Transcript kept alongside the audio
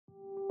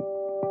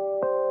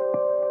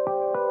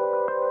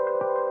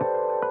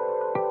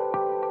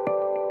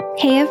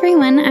Hey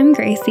everyone, I'm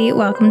Gracie.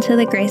 Welcome to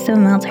the Grace of a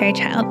Military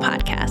Child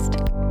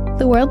podcast.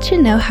 The world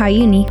should know how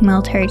unique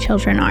military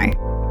children are.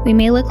 We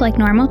may look like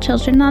normal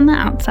children on the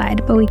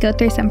outside, but we go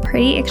through some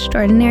pretty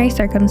extraordinary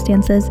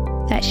circumstances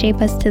that shape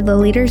us to the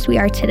leaders we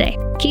are today.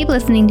 Keep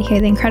listening to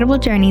hear the incredible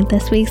journey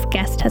this week's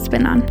guest has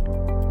been on.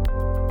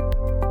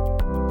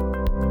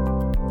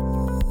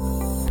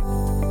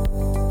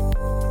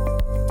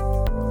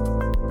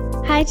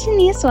 Hi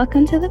Janice,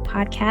 welcome to the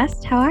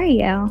podcast. How are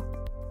you?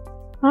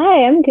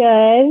 Hi, I'm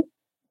good.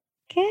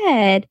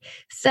 Good.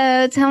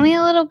 So tell me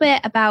a little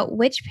bit about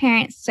which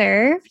parent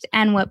served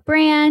and what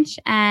branch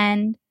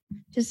and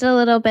just a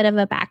little bit of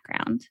a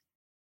background.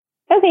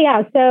 Okay,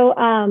 yeah. So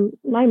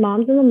my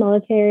mom's in the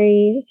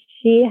military.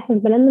 She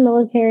has been in the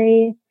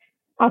military.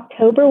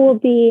 October will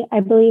be,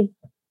 I believe,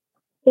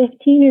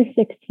 15 or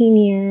 16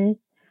 years.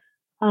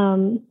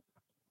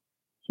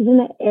 She's in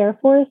the Air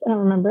Force. I don't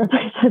remember if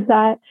I said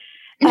that.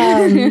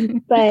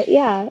 But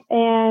yeah,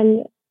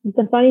 and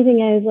the funny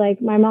thing is,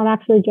 like, my mom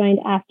actually joined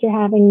after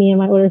having me and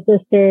my older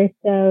sister.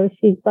 So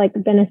she's like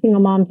been a single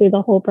mom through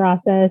the whole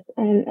process,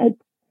 and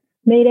it's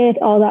made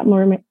it all that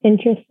more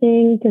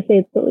interesting, to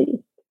say the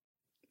least.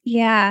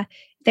 Yeah,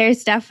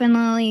 there's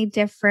definitely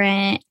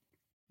different,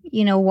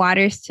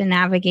 waters to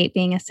navigate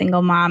being a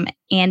single mom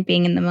and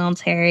being in the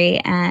military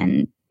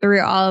and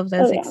through all of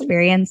those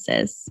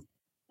experiences.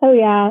 Oh,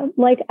 yeah.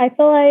 Like, I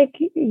feel like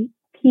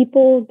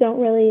people don't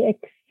really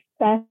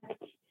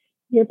expect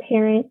your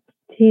parents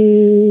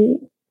to,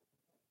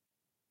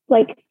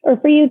 like, or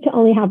for you to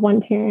only have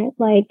one parent.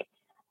 Like,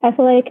 I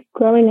feel like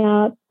growing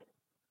up,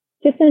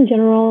 just in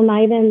general,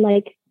 not even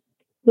like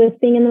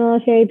with being in the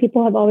military,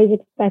 people have always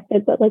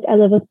expected, but like I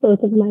live with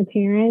both of my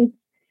parents.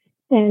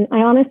 And I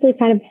honestly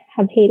kind of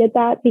have hated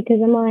that, because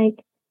I'm like,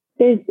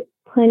 there's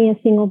plenty of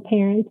single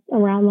parents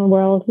around the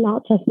world,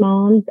 not just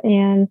moms.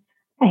 And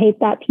I hate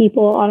that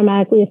people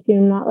automatically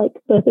assume that like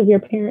both of your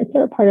parents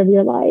are a part of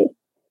your life.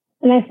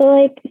 And I feel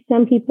like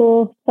some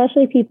people,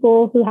 especially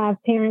people who have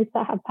parents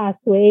that have passed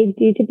away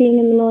due to being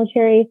in the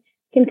military,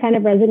 can kind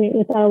of resonate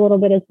with that a little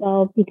bit as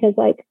well, because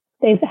like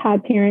they've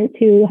had parents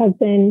who have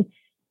been,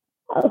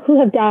 who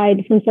have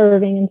died from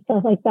serving and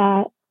stuff like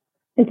that.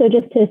 And so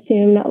just to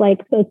assume that like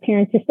those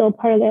parents are still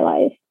part of their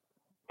life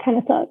kind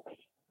of sucks.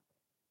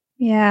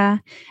 Yeah.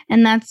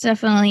 And that's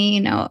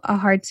definitely, a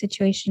hard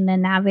situation to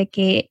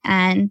navigate,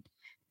 and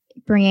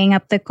bringing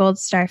up the Gold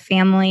Star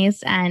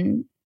families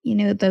and,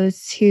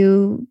 those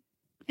who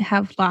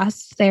have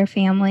lost their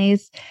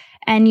families.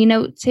 And,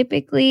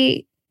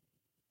 typically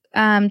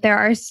there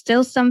are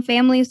still some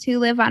families who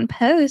live on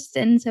post.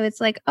 And so it's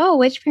like, oh,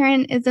 which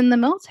parent is in the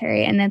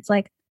military? And it's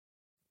like,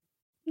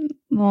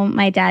 well,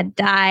 my dad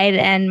died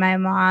and my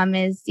mom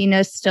is,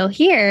 still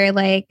here.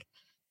 Like,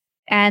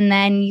 and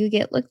then you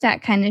get looked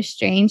at kind of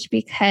strange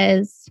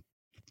because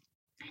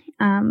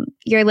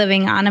you're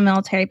living on a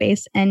military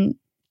base and,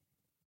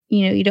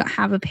 you don't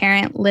have a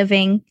parent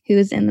living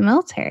who's in the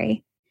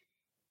military.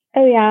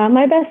 Oh, yeah.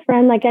 My best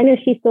friend, like, I know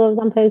she still lives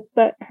on post,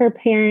 but her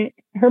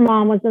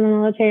mom was in the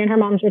military and her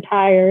mom's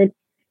retired,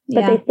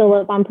 but they still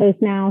live on post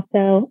now.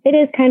 So it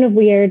is kind of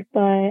weird,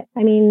 but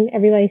I mean,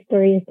 everybody's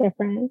story is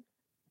different.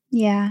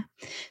 Yeah.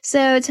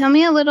 So tell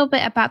me a little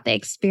bit about the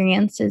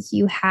experiences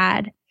you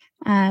had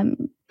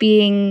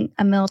being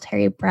a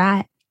military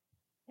brat.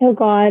 Oh,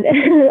 God,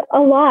 a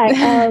lot.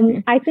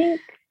 I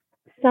think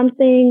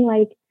something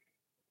like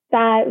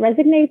that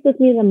resonates with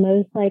me the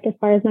most, like as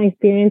far as my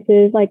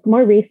experiences, like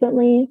more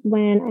recently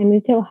when I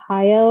moved to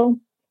Ohio,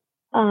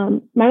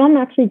 my mom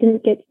actually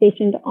didn't get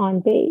stationed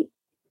on base.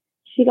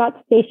 She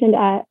got stationed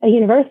at a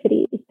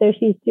university. So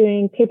she's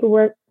doing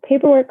paperwork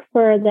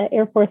for the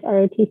Air Force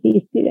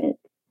ROTC students.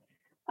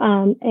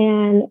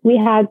 And we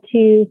had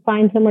to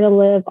find somewhere to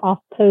live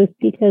off post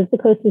because the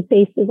closest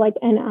base is like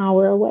an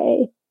hour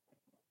away.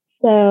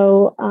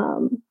 So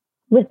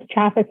with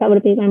traffic, that would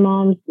have been my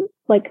mom's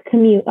like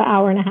commute an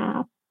hour and a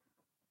half.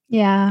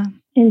 Yeah.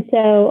 And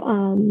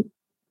so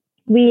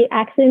we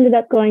actually ended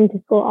up going to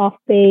school off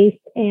base.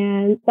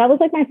 And that was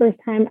like my first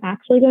time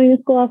actually going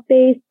to school off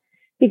base,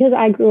 because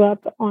I grew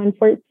up on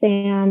Fort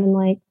Sam and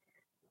like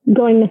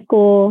going to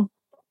school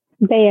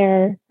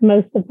there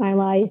most of my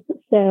life.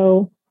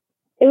 So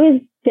it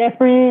was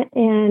different.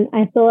 And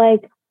I feel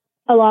like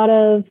a lot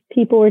of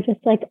people were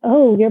just like,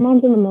 oh, your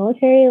mom's in the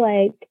military?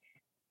 Like,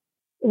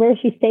 where is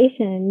she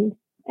stationed?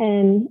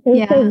 And it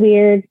was so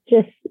weird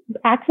just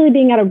actually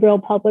being at a real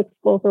public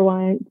school for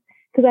once,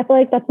 because I feel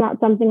like that's not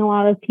something a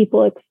lot of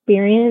people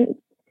experience.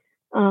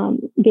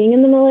 Being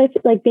in the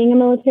military, like being a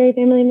military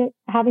family,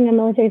 having a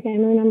military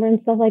family member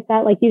and stuff like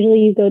that. Like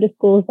usually you go to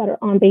schools that are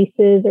on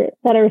bases or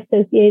that are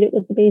associated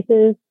with the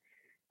bases.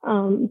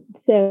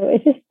 So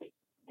it's just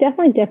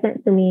definitely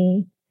different for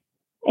me.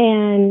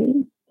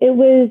 And it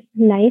was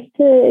nice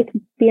to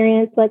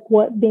experience like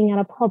what being at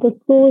a public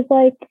school was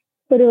like,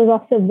 but it was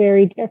also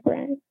very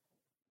different.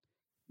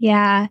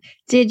 Yeah.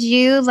 Did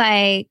you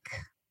like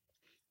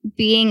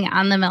being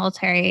on the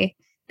military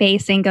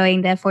base and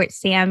going to Fort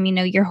Sam,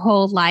 your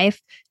whole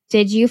life?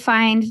 Did you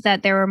find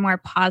that there were more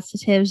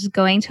positives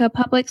going to a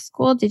public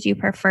school? Did you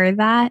prefer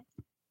that?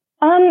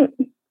 Um,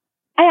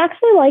 I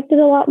actually liked it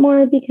a lot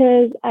more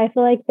because I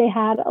feel like they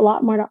had a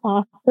lot more to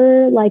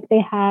offer. Like they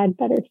had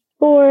better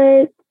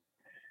sports.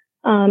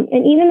 And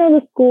even though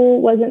the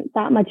school wasn't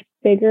that much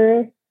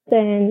bigger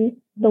than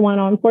the one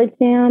on Fort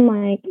Sam,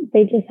 like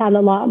they just had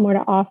a lot more to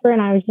offer.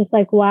 And I was just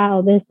like,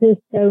 wow, this is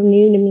so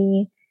new to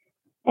me.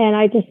 And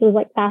I just was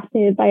like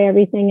fascinated by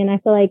everything. And I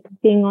feel like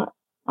being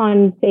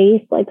on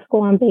base, like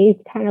school on base,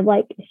 kind of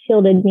like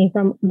shielded me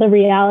from the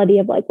reality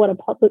of like what a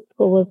public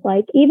school was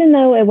like. Even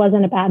though it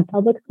wasn't a bad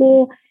public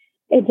school,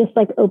 it just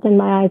like opened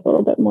my eyes a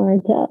little bit more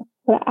into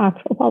what an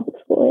actual public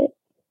school is.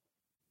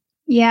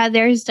 Yeah,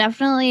 there's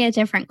definitely a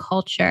different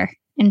culture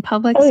in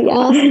public Oh,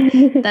 schools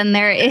yeah. than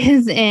there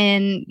is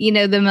in,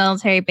 the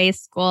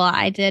military-based school.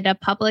 I did a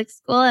public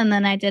school and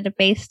then I did a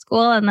base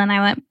school and then I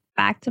went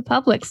back to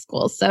public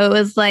school. So it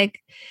was like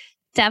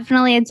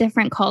definitely a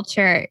different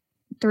culture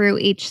through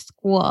each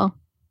school.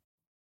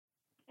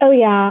 Oh,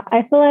 yeah.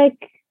 I feel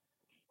like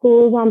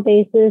schools on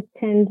bases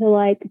tend to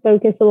like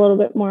focus a little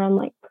bit more on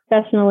like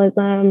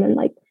professionalism and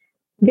like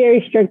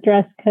very strict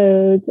dress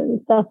codes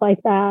and stuff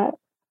like that.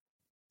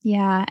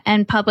 Yeah.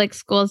 And public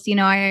schools,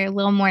 are a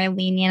little more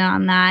lenient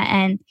on that.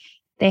 And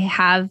they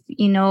have,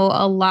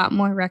 a lot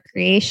more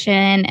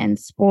recreation and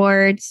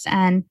sports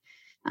and,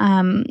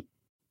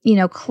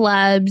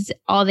 clubs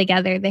all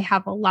together. They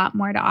have a lot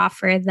more to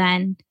offer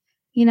than,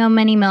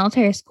 many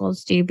military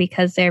schools do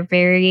because they're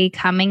very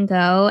come and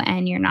go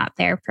and you're not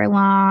there for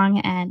long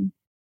and,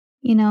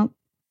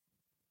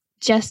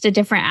 just a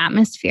different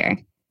atmosphere.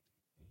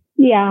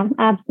 Yeah,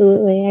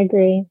 absolutely. I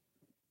agree.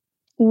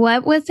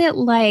 What was it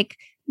like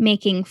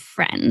making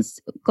friends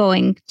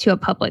going to a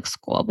public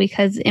school?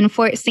 Because in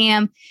Fort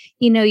Sam,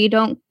 you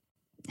don't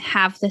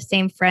have the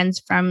same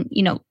friends from,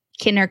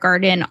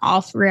 kindergarten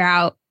all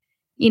throughout,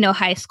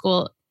 high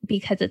school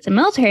because it's a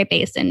military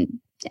base. And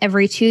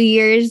every 2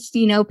 years,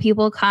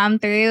 people come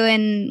through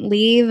and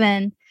leave.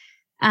 And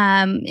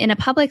in a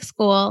public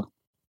school,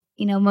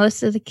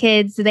 most of the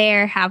kids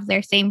there have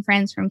their same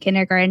friends from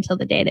kindergarten until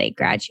the day they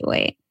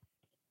graduate.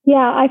 Yeah,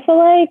 I feel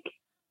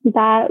like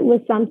that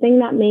was something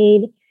that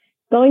made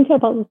going to a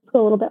public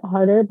school a little bit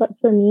harder. But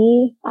for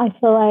me, I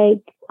feel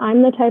like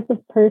I'm the type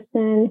of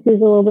person who's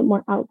a little bit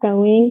more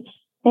outgoing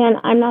and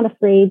I'm not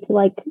afraid to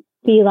like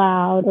be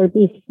loud or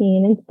be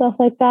seen and stuff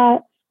like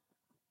that.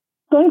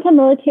 Going to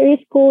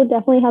military school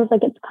definitely has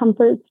like its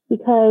comforts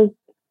because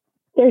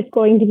there's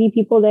going to be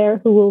people there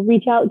who will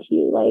reach out to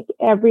you, like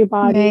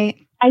everybody.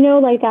 Right. I know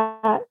like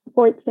at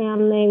Fort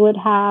Sam, they would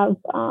have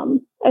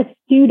a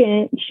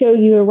student show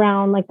you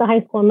around like the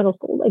high school and middle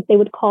school. Like they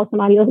would call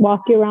somebody to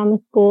walk you around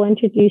the school,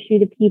 introduce you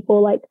to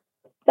people. Like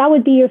that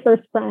would be your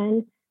first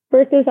friend.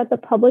 Versus at the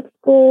public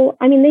school,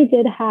 I mean, they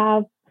did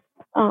have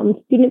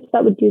students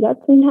that would do that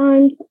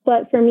sometimes.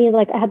 But for me,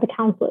 like I had the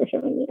counselor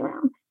showing me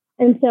around.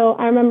 And so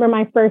I remember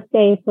my first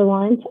day for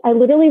lunch, I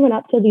literally went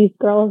up to these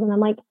girls and I'm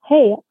like,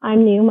 hey,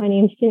 I'm new. My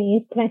name's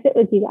Janice. Can I sit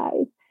with you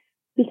guys?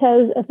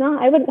 Because if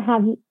not, I wouldn't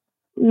have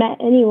met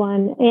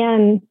anyone.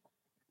 And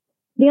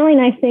the only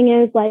nice thing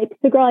is like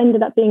the girl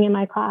ended up being in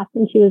my class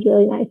and she was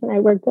really nice and I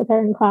worked with her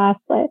in class.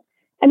 But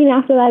I mean,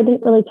 after that, I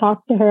didn't really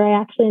talk to her.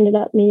 I actually ended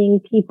up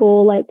meeting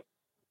people, like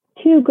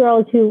 2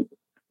 girls who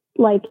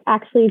like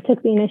actually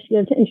took the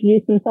initiative to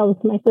introduce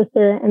themselves to my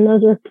sister. And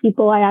those were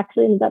people I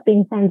actually ended up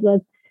being friends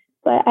with.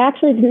 But I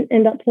actually didn't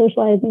end up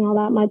socializing all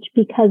that much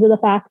because of the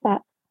fact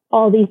that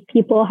all these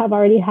people have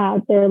already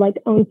had their like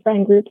own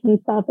friend groups and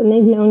stuff, and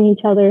they've known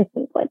each other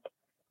since like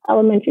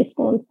elementary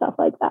school and stuff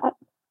like that.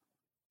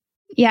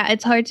 Yeah,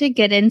 it's hard to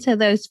get into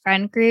those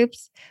friend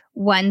groups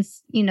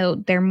once,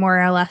 they're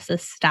more or less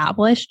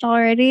established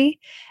already.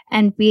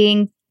 And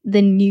being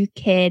the new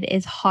kid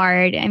is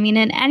hard. I mean,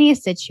 in any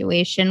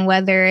situation,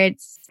 whether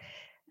it's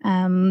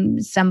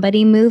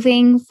somebody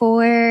moving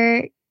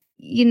for,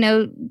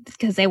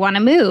 because they want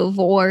to move,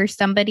 or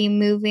somebody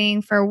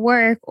moving for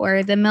work,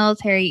 or the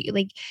military,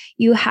 like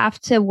you have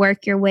to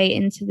work your way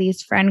into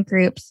these friend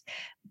groups.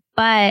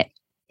 But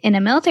in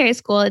a military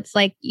school, it's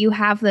like you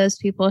have those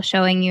people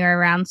showing you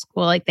around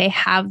school. Like they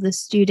have the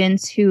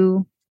students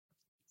who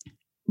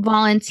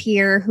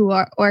volunteer, who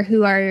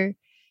are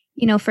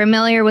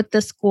familiar with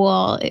the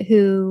school,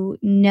 who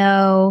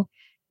know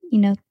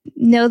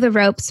the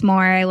ropes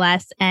more or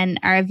less and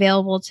are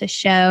available to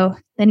show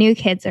the new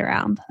kids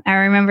around. I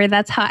remember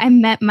that's how I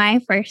met my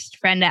first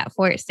friend at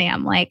Fort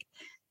Sam, like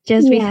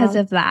just because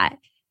of that.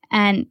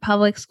 And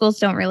public schools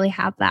don't really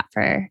have that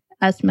for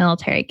us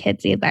military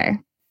kids either.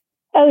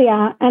 Oh,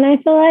 yeah. And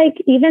I feel like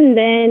even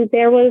then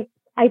there was,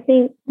 I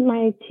think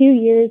my 2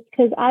 years,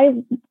 because I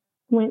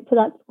went to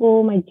that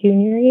school my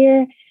junior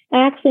year.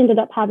 I actually ended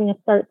up having to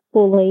start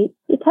school late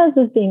because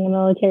of being a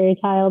military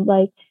child.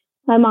 Like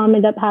my mom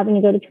ended up having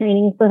to go to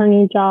training for her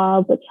new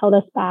job, which held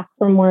us back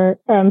from work,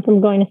 from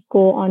going to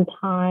school on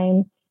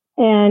time.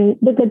 And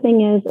the good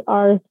thing is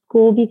our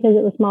school, because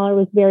it was smaller,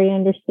 was very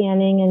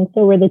understanding. And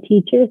so were the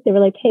teachers. They were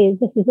like, hey,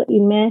 this is what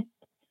you missed.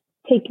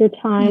 Take your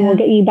time. Yeah. We'll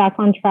get you back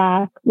on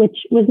track,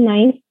 which was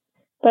nice.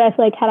 But I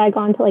feel like had I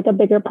gone to like a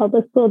bigger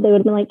public school, they would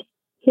have been like,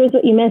 here's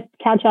what you missed.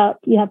 Catch up.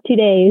 You have 2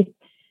 days.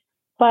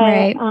 But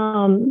right.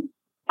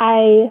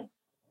 I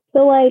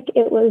feel like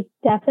it was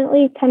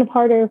definitely kind of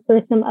harder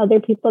for some other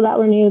people that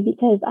were new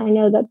because I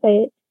know that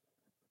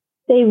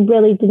they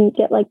really didn't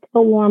get like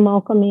a warm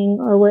welcoming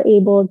or were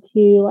able to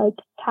like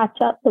catch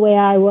up the way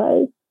I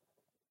was.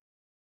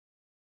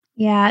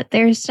 Yeah,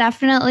 there's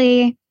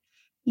definitely,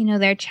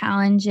 their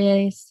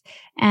challenges.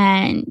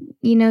 And,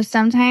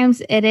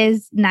 sometimes it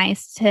is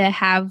nice to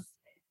have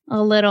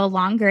a little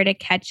longer to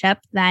catch up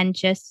than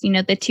just,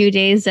 the 2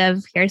 days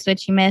of here's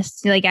what you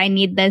missed. Like, I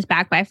need this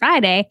back by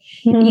Friday,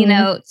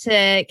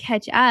 to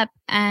catch up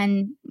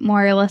and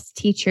more or less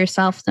teach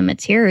yourself the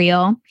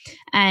material.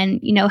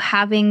 And,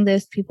 having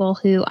those people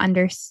who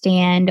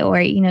understand, or,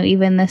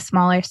 even the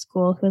smaller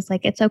school who's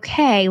like, it's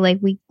okay. Like,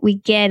 we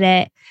get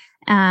it.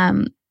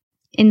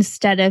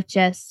 Instead of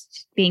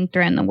just being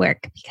thrown the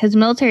work, because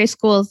military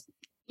schools,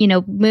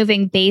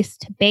 moving base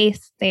to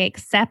base, they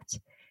accept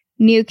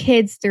new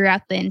kids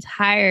throughout the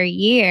entire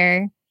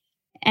year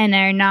and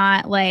are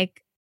not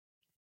like,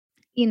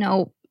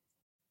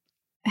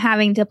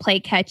 having to play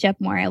catch up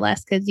more or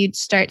less, because you'd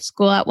start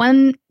school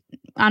on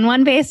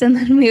one base and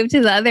then move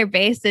to the other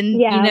base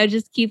and,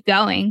 just keep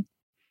going.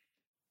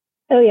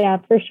 Oh, yeah,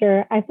 for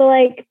sure. I feel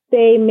like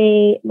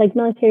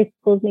military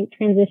schools make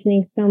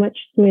transitioning so much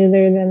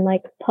smoother than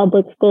like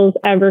public schools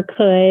ever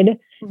could.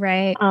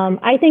 Right.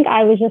 I think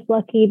I was just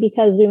lucky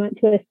because we went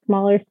to a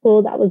smaller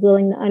school that was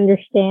willing to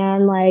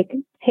understand, like,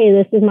 hey,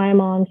 this is my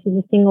mom. She's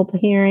a single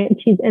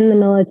parent. She's in the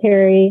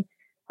military.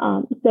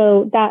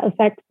 So that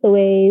affects the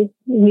way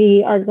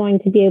we are going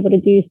to be able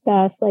to do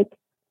stuff. Like,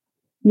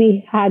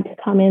 we had to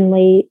come in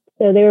late.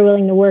 So they were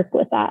willing to work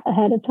with that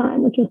ahead of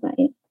time, which was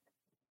nice.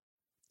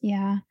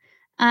 Yeah.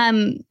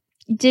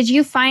 Did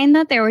you find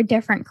that there were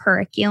different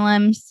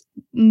curriculums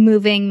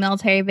moving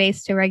military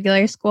base to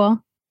regular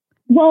school?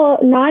 Well,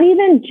 not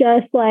even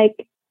just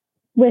like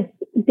with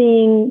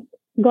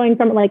going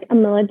from like a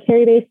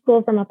military based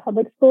school from a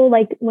public school,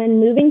 like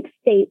when moving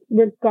states,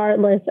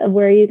 regardless of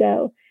where you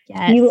go,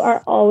 yes, you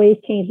are always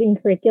changing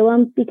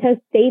curriculums because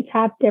states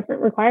have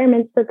different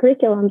requirements for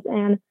curriculums.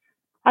 And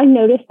I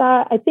noticed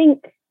that, I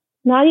think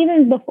not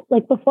even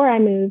before I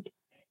moved,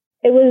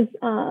 it was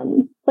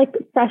like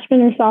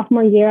freshman or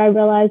sophomore year, I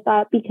realized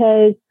that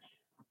because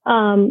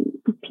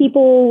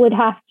people would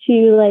have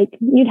to like,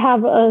 you'd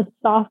have a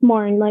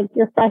sophomore in like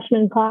your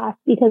freshman class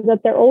because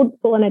at their old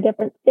school in a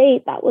different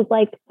state, that was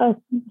like a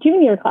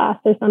junior class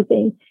or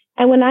something.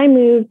 And when I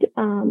moved,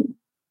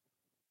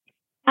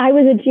 I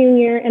was a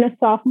junior in a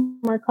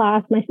sophomore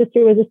class. My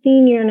sister was a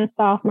senior in a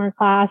sophomore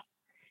class.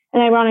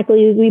 And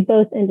ironically, we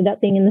both ended up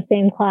being in the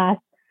same class.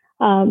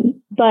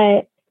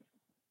 But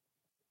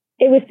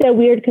it was so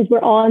weird because we're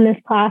all in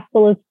this class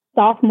full of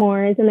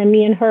sophomores, and then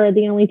me and her are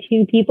the only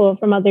two people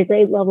from other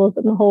grade levels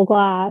in the whole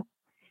class.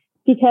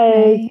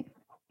 Because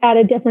at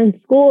a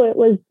different school, it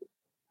was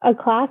a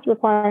class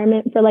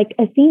requirement for like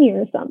a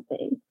senior or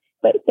something,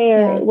 but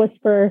there it was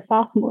for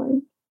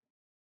sophomores.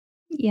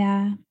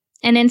 Yeah,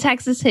 and in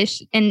Texas,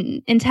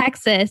 in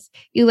Texas,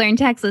 you learn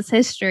Texas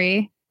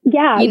history.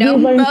 Yeah, you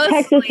learn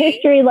Texas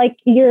history like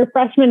your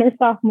freshman or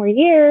sophomore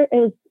year. It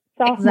was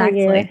sophomore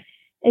year.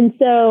 And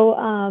so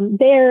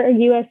there,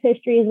 U.S.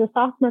 history is a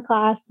sophomore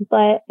class,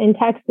 but in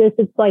Texas,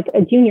 it's like a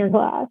junior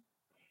class.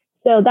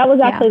 So that was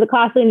actually the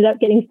class we ended up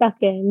getting stuck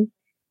in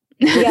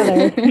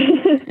together.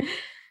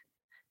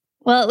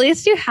 Well, at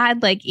least you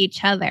had like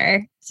each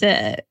other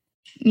to,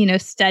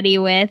 study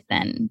with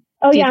and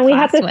and we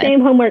had the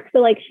same homework. So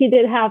like she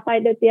did half, I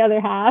did the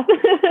other half.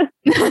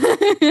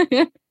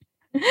 That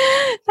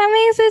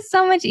makes it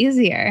so much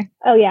easier.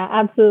 Oh, yeah,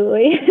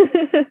 absolutely.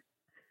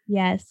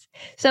 Yes.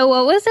 So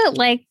what was it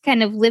like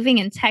kind of living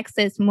in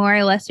Texas more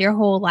or less your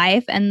whole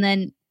life and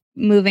then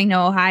moving to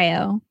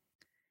Ohio?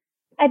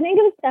 I think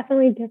it was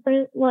definitely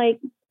different. Like,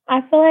 I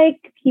feel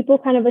like people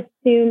kind of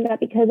assume that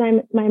because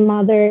my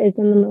mother is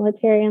in the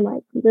military and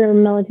like we're a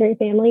military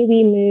family,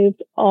 we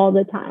moved all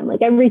the time,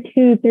 like every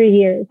 2-3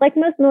 years, like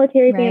most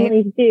military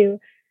families do.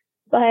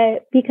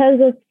 But because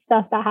of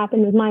stuff that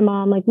happened with my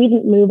mom, like we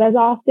didn't move as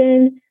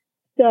often.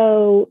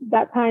 So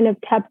that kind of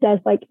kept us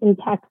like in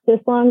Texas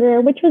longer,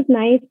 which was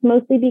nice,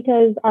 mostly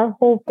because our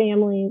whole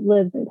family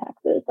lives in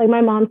Texas. Like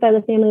my mom's side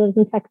of the family lives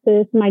in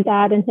Texas. My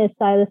dad and his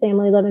side of the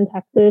family live in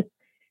Texas.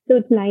 So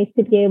it's nice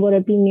to be able to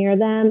be near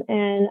them.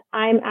 And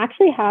I'm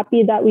actually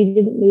happy that we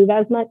didn't move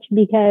as much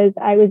because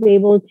I was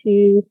able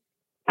to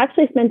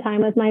actually spend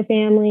time with my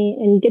family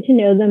and get to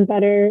know them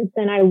better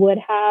than I would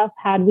have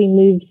had we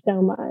moved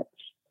so much.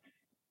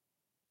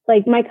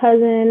 Like my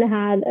cousin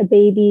had a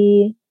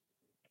baby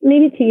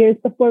maybe 2 years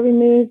before we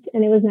moved.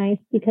 And it was nice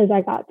because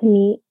I got to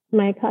meet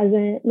my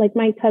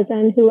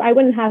cousin who I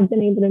wouldn't have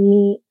been able to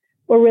meet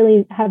or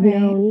really have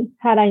known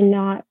had I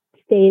not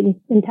stayed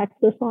in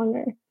Texas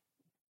longer.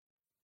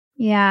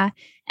 Yeah.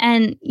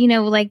 And,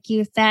 like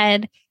you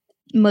said,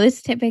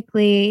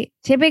 typically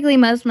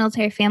most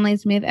military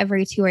families move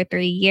every 2 or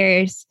 3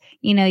 years.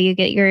 You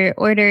get your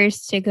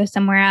orders to go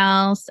somewhere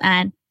else.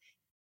 And,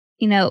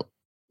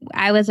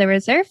 I was a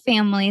reserve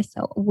family,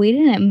 so we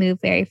didn't move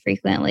very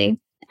frequently.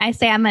 I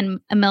say I'm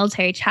a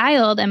military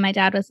child and my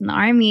dad was in the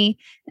army,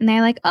 and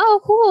they're like,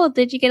 oh, cool.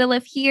 Did you get to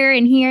live here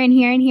and here and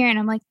here and here? And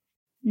I'm like,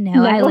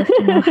 no, I lived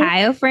in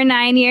Ohio for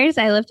 9 years.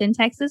 I lived in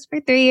Texas for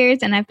 3 years,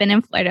 and I've been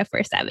in Florida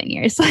for 7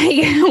 years.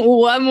 Like,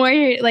 what more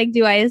like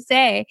do I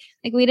say?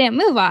 Like, we didn't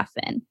move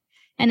often.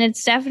 And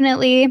it's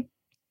definitely,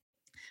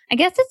 I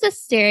guess it's a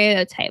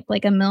stereotype,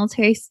 like a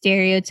military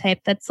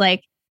stereotype that's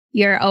like,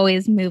 you're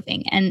always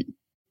moving. And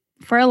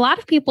for a lot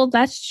of people,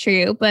 that's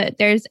true, but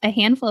there's a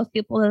handful of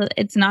people that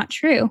it's not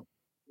true.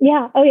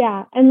 Yeah. Oh,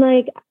 yeah. And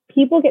like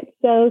people get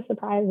so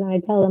surprised when I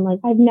tell them, like,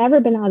 I've never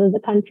been out of the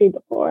country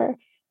before.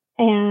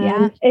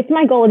 And it's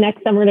my goal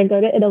next summer to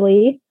go to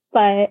Italy.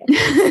 But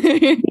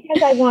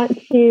because I want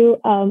to,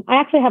 I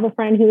actually have a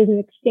friend who is an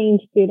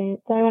exchange student,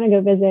 so I want to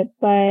go visit.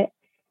 But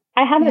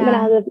I haven't been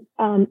out of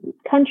the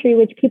country,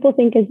 which people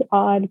think is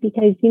odd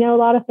because, you know, a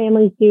lot of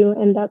families do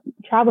end up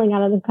traveling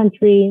out of the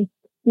country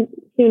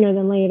sooner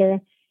than later,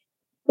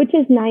 which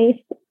is nice.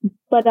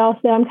 But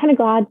also I'm kind of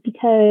glad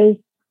because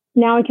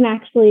now I can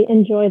actually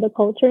enjoy the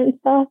culture and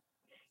stuff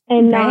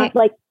and not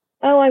like,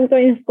 oh, I'm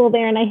going to school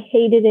there and I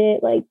hated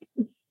it. Like,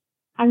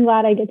 I'm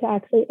glad I get to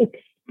actually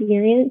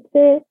experience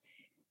it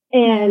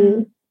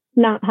and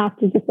not have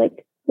to just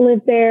like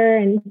live there.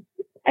 And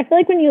I feel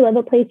like when you live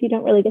a place, you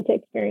don't really get to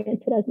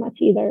experience it as much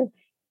either.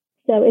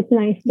 So it's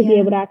nice to be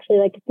able to actually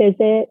like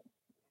visit,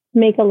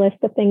 make a list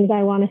of things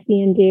I want to see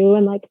and do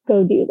and like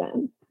go do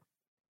them.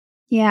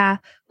 Yeah.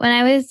 When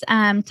I was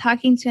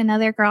talking to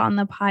another girl on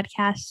the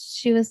podcast,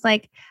 she was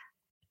like,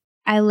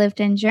 I lived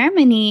in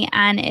Germany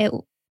and it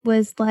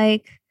was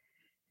like,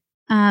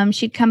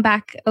 she'd come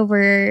back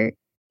over,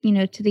 you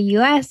know, to the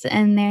US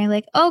and they're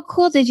like, oh,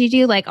 cool. Did you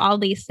do like all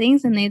these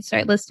things? And they'd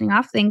start listing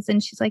off things.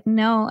 And she's like,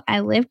 no,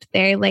 I lived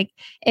there. Like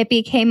it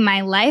became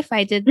my life.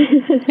 I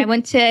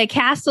went to a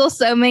castle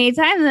so many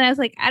times and I was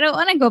like, I don't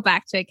want to go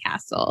back to a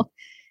castle.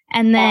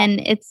 And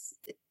then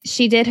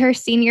she did her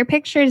senior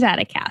pictures at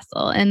a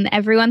castle and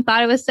everyone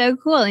thought it was so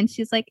cool. And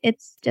she's like,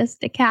 it's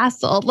just a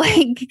castle.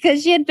 Like,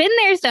 because she had been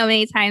there so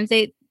many times,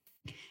 it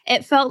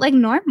felt like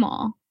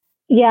normal.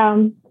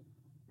 Yeah,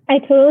 I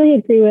totally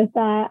agree with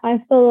that. I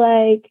feel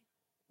like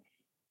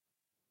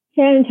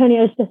San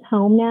Antonio is just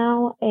home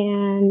now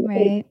and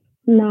it's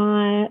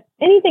not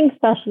anything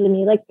special to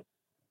me. Like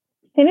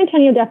San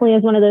Antonio definitely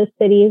is one of those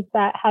cities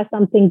that has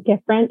something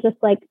different, just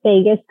like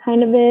Vegas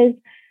kind of is.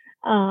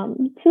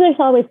 So there's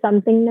always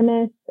something to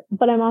miss,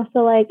 but I'm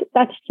also like,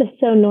 that's just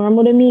so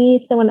normal to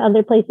me. So when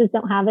other places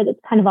don't have it, it's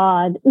kind of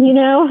odd, you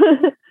know?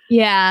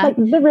 Yeah. Like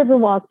the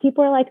Riverwalk.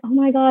 People are like, oh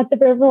my God, the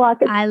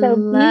Riverwalk is so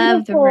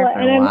love beautiful. The Riverwalk.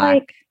 And I'm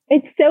like,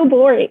 it's so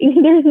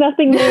boring. There's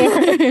nothing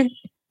there.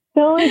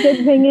 The only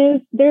good thing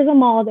is there's a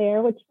mall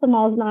there, which the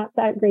mall's not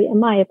that great in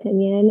my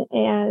opinion.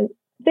 And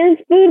there's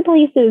food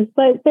places,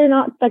 but they're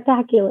not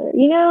spectacular,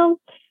 you know?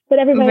 But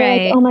everybody's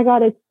like, oh my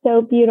God, it's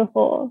so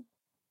beautiful.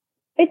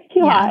 It's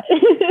too hot.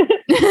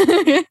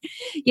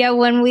 Yeah,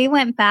 when we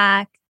went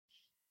back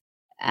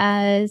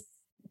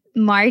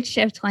March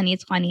of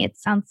 2020, it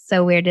sounds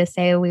so weird to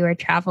say we were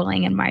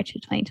traveling in March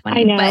of 2020.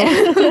 I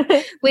know.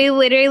 But we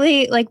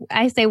literally, like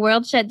I say,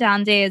 World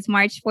Shutdown Day is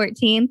March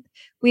 14th.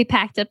 We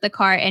packed up the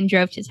car and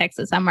drove to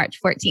Texas on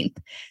March 14th.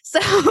 So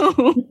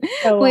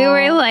we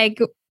were like,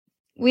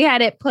 we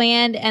had it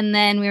planned and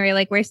then we were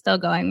like, we're still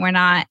going. We're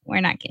not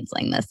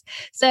canceling this.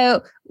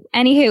 So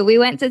anywho, we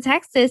went to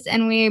Texas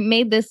and we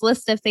made this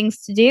list of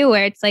things to do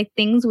where it's like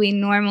things we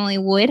normally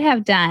would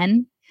have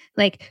done,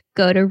 like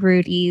go to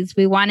Rudy's.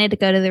 We wanted to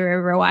go to the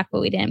Riverwalk,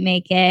 but we didn't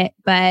make it.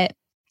 But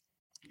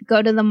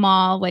go to the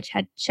mall, which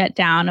had shut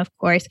down, of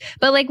course.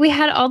 But like we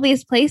had all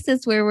these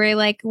places where we're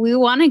like, we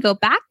want to go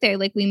back there.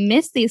 Like we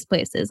miss these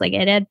places. Like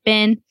it had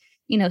been,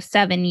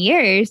 7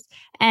 years.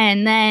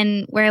 And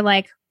then we're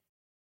like,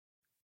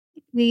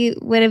 we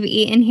would have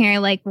eaten here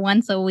like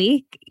once a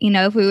week,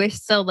 if we were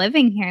still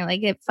living here.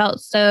 Like it felt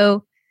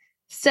so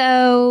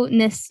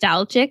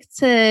nostalgic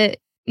to,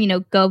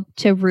 go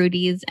to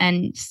Rudy's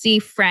and see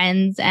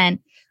friends. And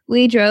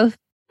we drove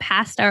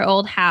past our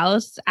old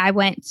house. I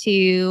went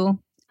to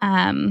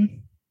the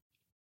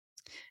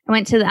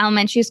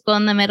elementary school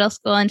and the middle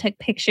school and took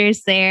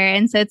pictures there.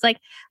 And so it's like,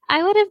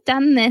 I would have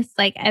done this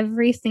like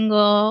every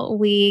single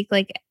week,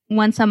 like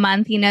once a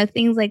month,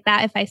 things like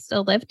that if I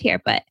still lived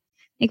here. But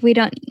like we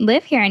don't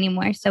live here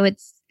anymore. So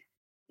it's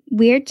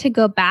weird to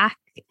go back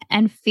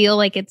and feel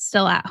like it's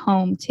still at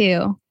home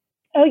too.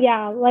 Oh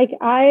yeah. Like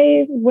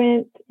I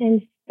went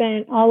and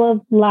spent all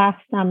of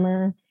last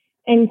summer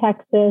in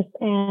Texas.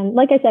 And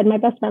like I said, my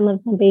best friend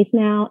lives on base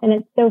now. And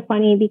it's so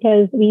funny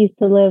because we used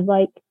to live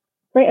like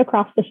right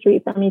across the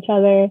street from each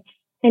other.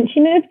 And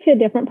she moved to a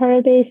different part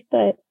of the base,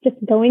 but just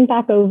going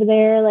back over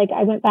there, like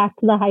I went back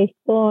to the high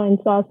school and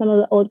saw some of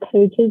the old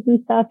coaches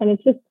and stuff. And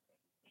it's just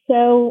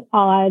so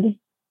odd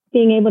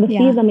being able to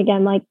see them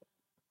again. Like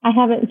I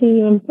haven't seen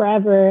you in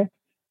forever.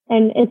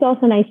 And it's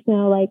also nice to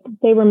know like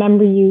they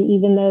remember you,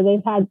 even though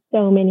they've had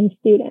so many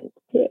students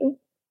too.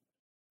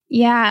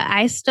 Yeah,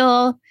 I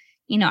still,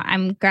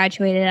 I'm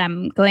graduated.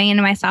 I'm going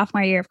into my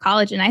sophomore year of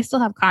college and I still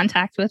have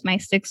contact with my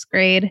 6th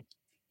grade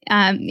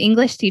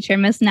English teacher,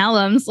 Miss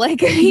Nellums,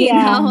 like,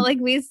 like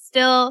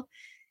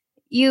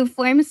you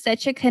form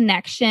such a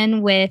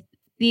connection with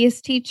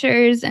these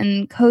teachers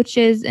and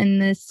coaches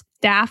and the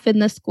staff in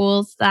the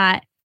schools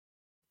that,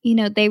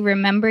 they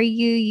remember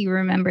you, you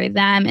remember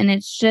them. And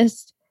it's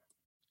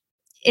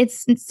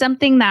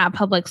something that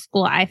public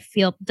school, I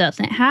feel,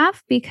 doesn't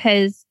have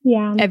because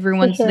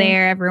everyone's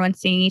there, everyone's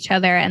seeing each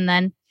other. And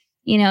then,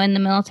 in the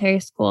military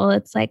school,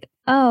 it's like,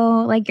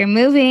 oh, like you're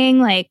moving.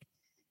 Like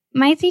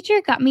my teacher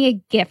got me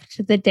a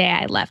gift the day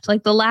I left,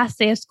 like the last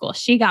day of school,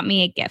 she got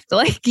me a gift.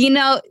 Like, you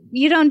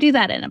don't do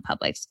that in a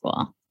public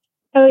school.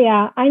 Oh,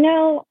 yeah. I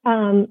know.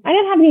 I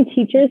didn't have any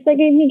teachers that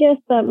gave me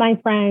gifts, but my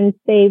friends,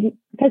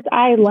 because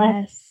I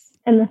left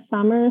in the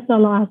summer. So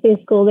on the last day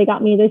of school, they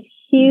got me this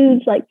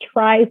huge, like,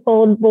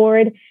 trifold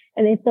board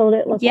and they filled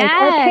it with like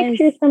our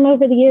pictures from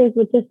over the years,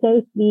 which is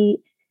so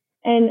sweet.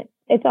 And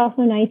it's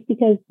also nice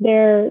because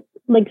they're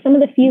like some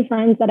of the few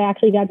friends that I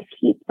actually got to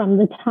keep from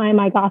the time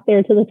I got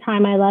there to the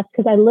time I left,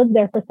 because I lived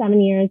there for 7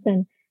 years,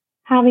 and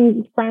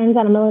having friends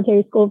at a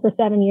military school for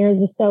 7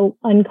 years is so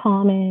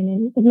uncommon,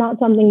 and it's not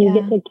something you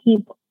get to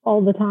keep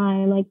all the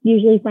time. Like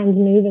usually friends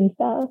move and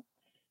stuff,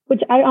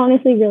 which I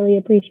honestly really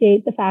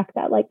appreciate the fact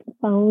that like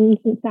phones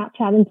and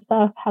Snapchat and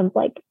stuff have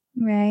like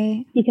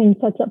become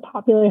such a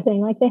popular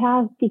thing like they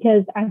have,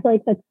 because I feel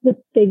like that's the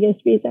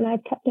biggest reason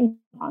I've kept in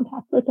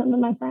contact with some of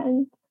my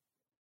friends.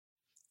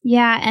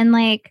 Yeah. And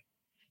like,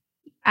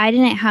 I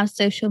didn't have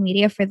social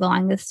media for the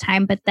longest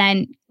time, but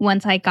then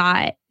once I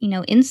got,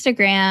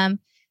 Instagram,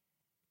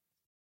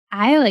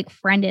 I like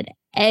friended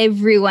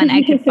everyone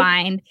I could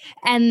find.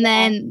 And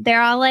then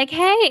they're all like,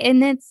 hey,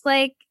 and it's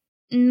like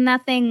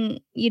nothing,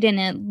 you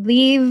didn't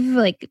leave,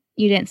 like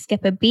you didn't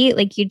skip a beat,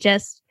 like you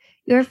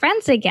were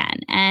friends again.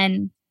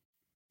 And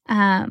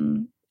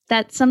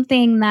that's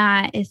something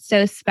that is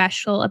so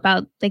special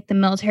about like the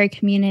military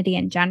community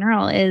in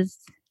general, is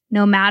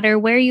no matter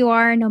where you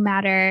are, no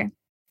matter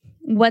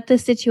what the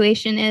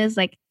situation is,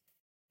 like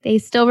they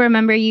still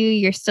remember you.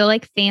 You're still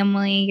like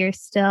family.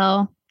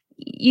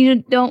 You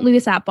don't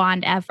lose that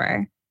bond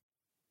ever.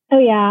 Oh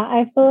yeah.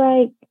 I feel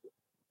like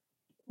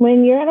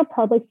when you're at a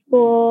public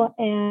school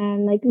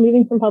and like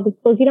moving from public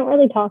schools, you don't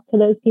really talk to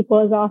those people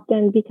as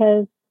often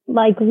because,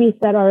 like we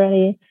said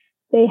already,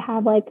 they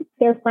have like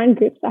their friend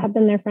groups that have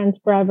been their friends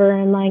forever.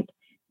 And like,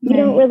 you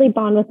don't really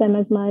bond with them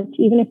as much,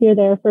 even if you're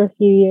there for a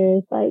few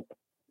years. Like,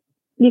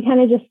 you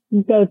kind of just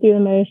go through the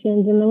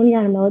motions. And then when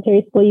you're in a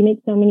military school, you make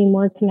so many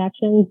more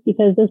connections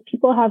because those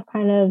people have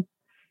kind of,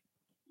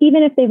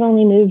 even if they've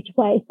only moved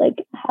twice,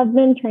 like have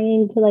been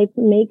trained to like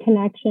make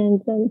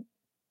connections, and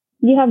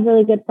you have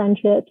really good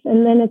friendships.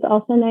 And then it's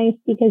also nice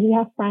because you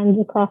have friends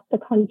across the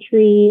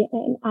country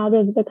and out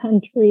of the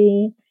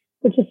country,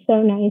 which is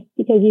so nice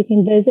because you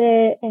can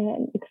visit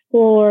and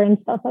explore and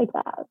stuff like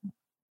that.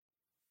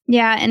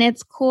 Yeah. And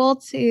it's cool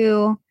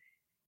to,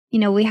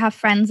 we have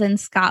friends in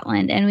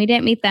Scotland, and we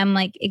didn't meet them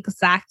like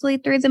exactly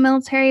through the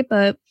military,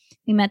 but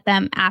we met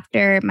them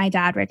after my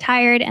dad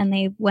retired, and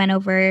they went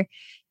over,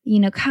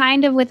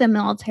 kind of with a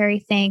military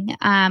thing.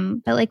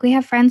 But like we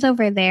have friends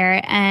over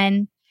there,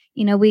 and,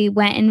 we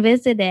went and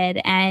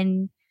visited,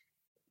 and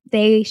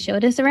they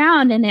showed us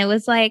around, and it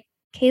was like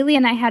Kaylee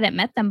and I hadn't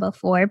met them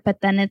before,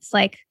 but then it's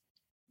like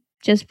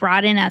just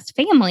brought in as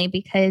family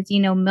because,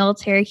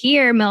 military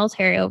here,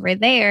 military over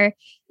there,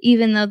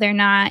 even though they're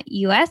not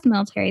US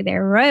military,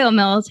 they're Royal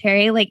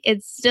Military, like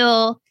it's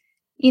still,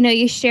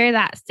 you share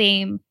that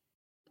same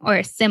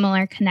or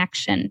similar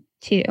connection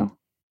too.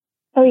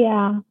 Oh,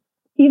 yeah.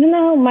 Even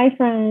though my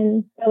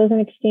friend that was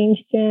an exchange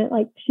student,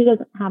 like she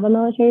doesn't have a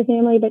military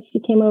family, but she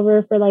came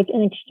over for like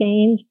an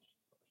exchange.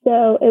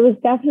 So it was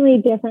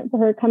definitely different for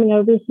her coming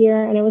over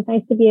here. And it was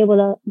nice to be able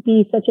to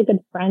be such a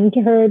good friend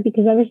to her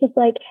because I was just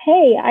like,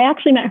 hey, I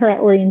actually met her at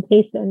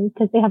orientation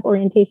because they have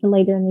orientation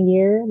later in the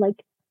year, like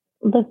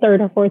the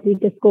 3rd or 4th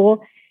week of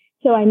school.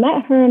 So I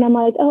met her and I'm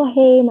like, oh,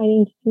 hey, my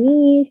name's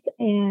Denise.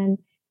 And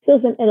she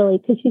lives in Italy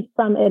because she's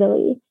from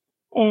Italy.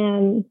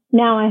 And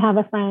now I have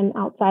a friend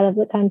outside of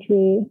the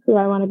country who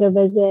I want to go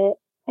visit.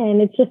 And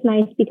it's just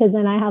nice because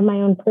then I have my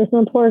own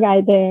personal tour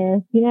guide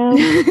there,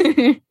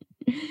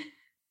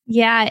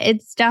 Yeah,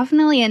 it's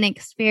definitely an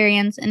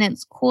experience, and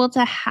it's cool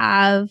to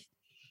have,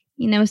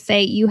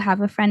 say you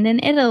have a friend in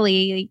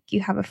Italy, like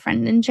you have a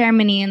friend in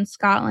Germany and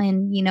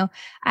Scotland,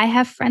 I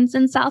have friends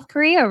in South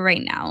Korea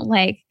right now.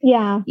 Like,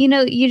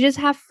 you just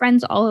have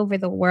friends all over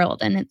the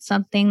world, and it's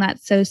something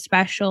that's so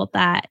special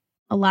that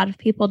a lot of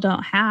people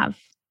don't have.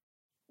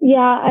 Yeah,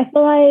 I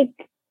feel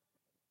like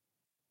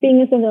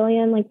being a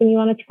civilian, like when you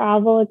want to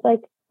travel, it's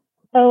like,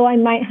 oh, I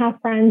might have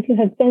friends who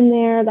have been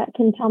there that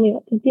can tell me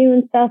what to do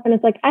and stuff. And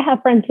it's like, I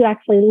have friends who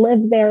actually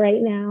live there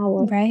right now,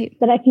 or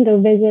that I can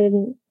go visit,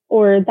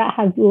 or that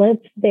have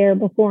lived there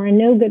before and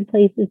know good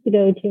places to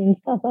go to and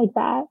stuff like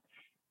that,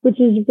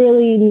 which is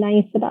really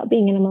nice about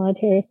being in a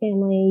military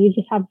family. You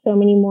just have so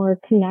many more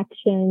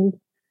connections.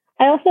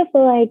 I also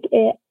feel like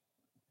it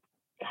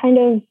kind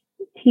of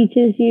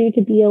teaches you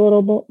to be a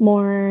little bit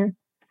more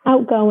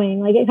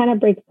outgoing. Like it kind of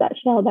breaks that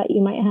shell that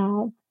you might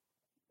have.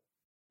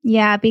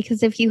 Yeah,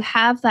 because if you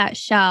have that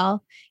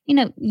shell,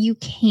 you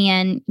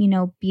can,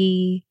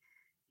 be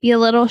a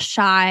little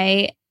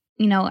shy,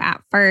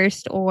 at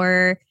first,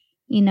 or,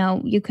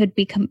 you could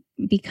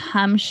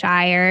become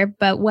shyer,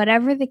 but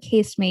whatever the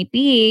case may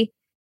be,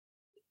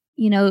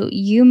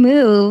 you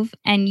move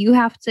and you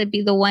have to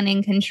be the one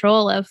in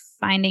control of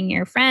finding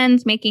your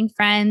friends, making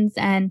friends,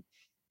 and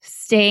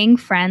staying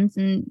friends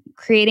and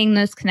creating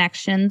those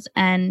connections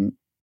and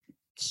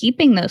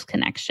keeping those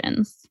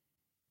connections.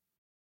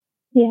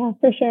 Yeah,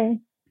 for sure.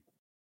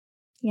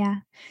 Yeah.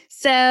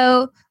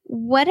 So,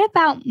 what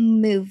about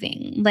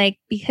moving? Like,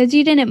 because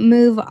you didn't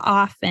move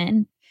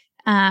often,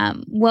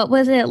 what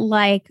was it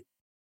like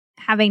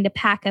having to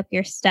pack up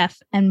your stuff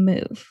and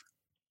move?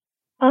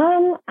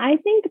 I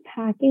think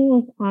packing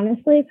was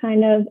honestly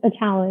kind of a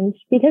challenge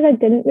because I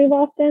didn't move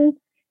often.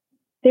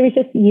 There was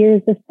just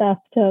years of stuff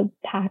to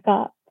pack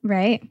up.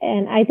 Right.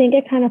 And I think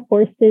it kind of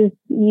forces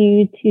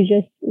you to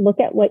just look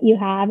at what you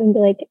have and be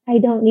like, I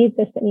don't need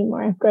this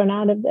anymore. I've grown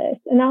out of this.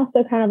 And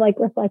also kind of like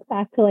reflect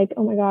back to like,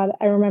 oh my God,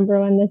 I remember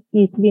when this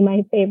used to be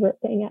my favorite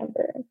thing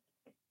ever.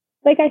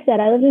 Like I said,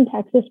 I lived in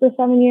Texas for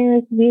 7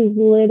 years. We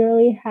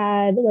literally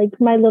had like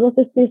my little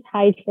sister's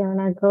high chair in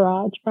our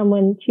garage from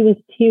when she was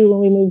 2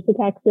 when we moved to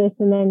Texas.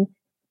 And then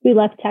we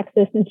left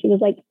Texas and she was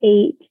like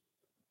 8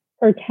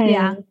 or 10.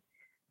 Yeah.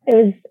 It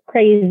was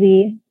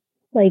crazy.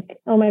 Like,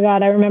 oh my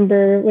God, I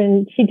remember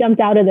when she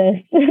jumped out of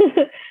this.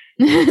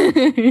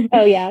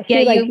 Oh yeah.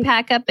 Yeah, you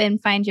pack up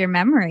and find your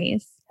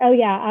memories. Oh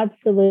yeah,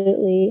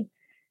 absolutely.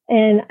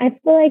 And I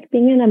feel like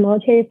being in a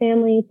military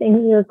family,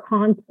 things are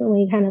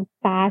constantly kind of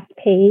fast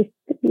paced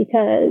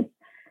because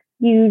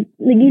you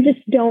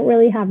just don't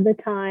really have the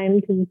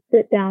time to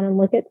sit down and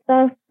look at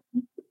stuff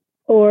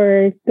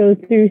or go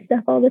through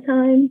stuff all the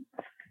time.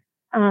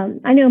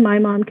 I know my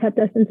mom kept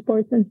us in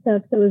sports and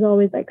stuff, so it was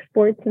always like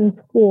sports in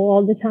school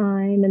all the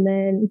time, and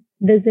then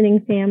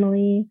visiting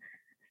family.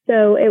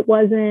 So it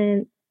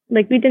wasn't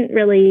like we didn't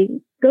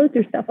really go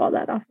through stuff all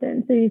that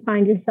often. So you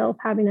find yourself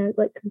having to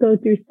like go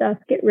through stuff,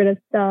 get rid of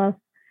stuff,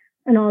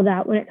 and all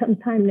that when it comes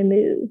time to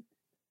move.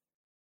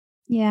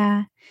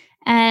 Yeah.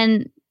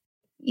 And,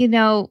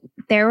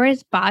 there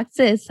was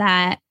boxes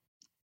that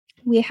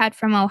we had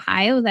from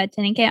Ohio that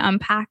didn't get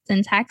unpacked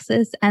in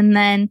Texas. And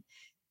then,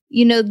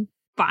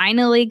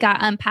 finally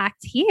got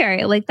unpacked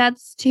here. Like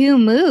that's 2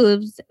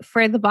 moves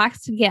for the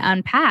box to get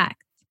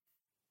unpacked.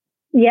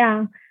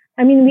 Yeah.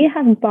 I mean, we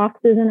have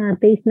boxes in our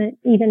basement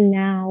even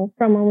now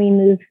from when we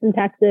moved from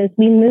Texas.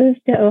 We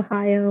moved to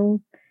Ohio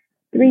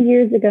 3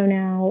 years ago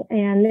now,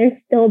 and there's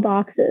still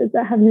boxes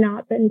that have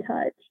not been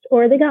touched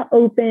or they got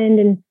opened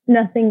and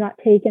nothing got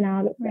taken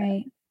out of them.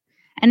 Right.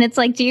 And it's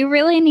like, do you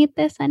really need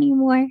this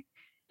anymore?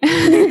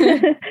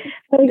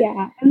 Oh,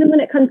 yeah. And then when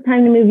it comes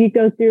time to move, you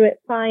go through it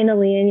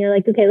finally and you're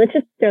like, okay, let's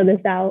just throw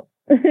this out.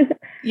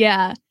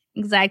 Yeah,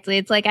 exactly.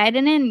 It's like, I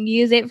didn't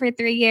use it for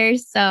 3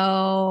 years,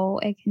 so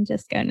it can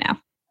just go now.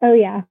 Oh,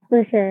 yeah,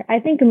 for sure. I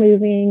think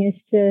moving is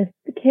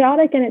just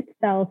chaotic in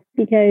itself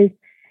because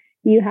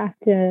you have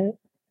to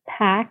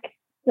pack,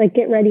 like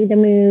get ready to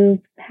move,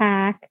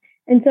 pack.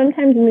 And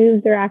sometimes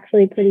moves are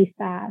actually pretty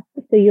fast.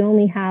 So you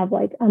only have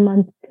like a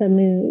month to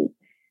move.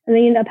 And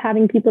then you end up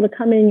having people to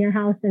come in your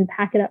house and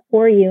pack it up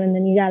for you. And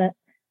then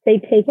they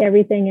take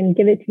everything and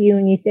give it to you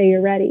and you say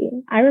you're ready.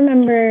 I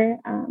remember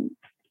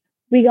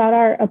we got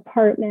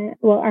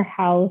our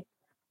house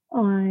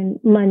on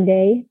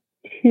Monday.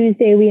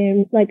 Tuesday,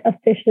 we like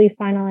officially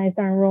finalized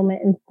our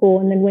enrollment in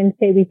school. And then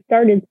Wednesday, we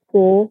started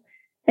school.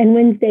 And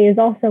Wednesday is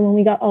also when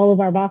we got all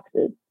of our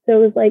boxes. So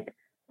it was like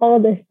all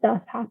of this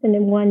stuff happened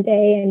in one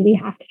day and we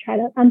have to try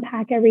to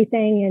unpack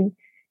everything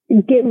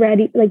and get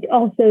ready, like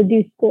also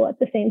do school at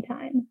the same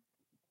time,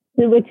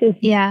 which is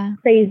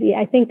crazy.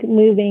 I think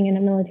moving in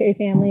a military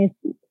family,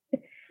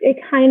 it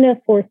kind of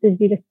forces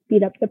you to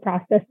speed up the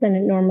process than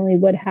it normally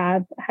would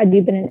have had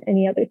you been in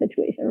any other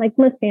situation. Like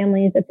most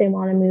families, if they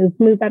want to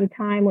move at a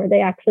time where they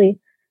actually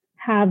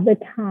have the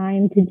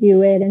time to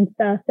do it and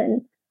stuff.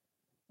 And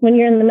when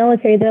you're in the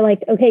military, they're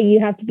like, okay, you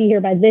have to be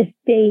here by this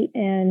date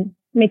and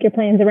make your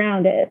plans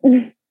around it.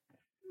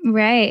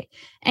 Right.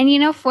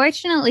 And,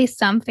 fortunately,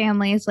 some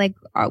families, like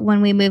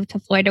when we moved to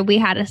Florida, we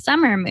had a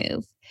summer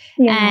move.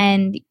 Yeah.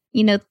 And,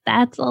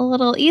 that's a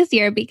little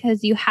easier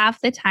because you have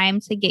the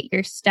time to get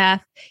your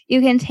stuff. You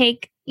can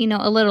take,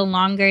 a little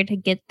longer to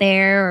get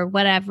there or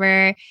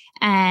whatever.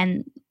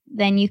 And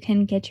then you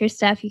can get your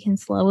stuff. You can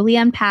slowly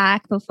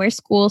unpack before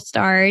school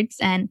starts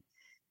and,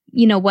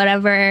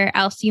 whatever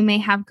else you may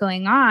have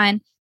going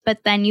on. But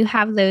then you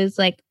have those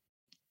like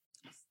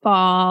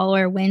fall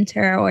or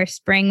winter or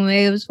spring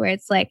moves where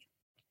it's like,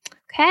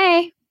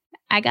 okay,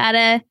 I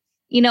gotta,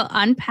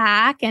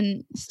 unpack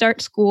and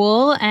start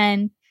school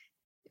and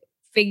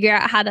figure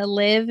out how to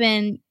live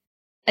in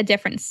a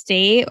different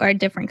state or a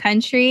different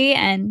country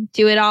and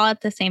do it all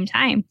at the same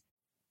time.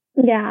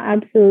 Yeah,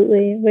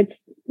 absolutely. Which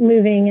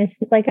moving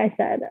is, like I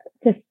said,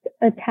 just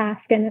a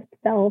task in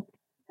itself.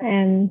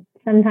 And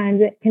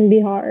sometimes it can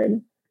be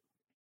hard.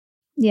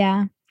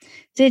 Yeah.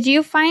 Did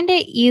you find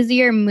it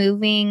easier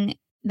moving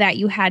that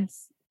you had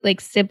like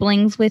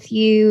siblings with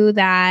you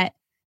that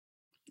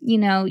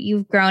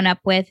you've grown up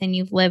with and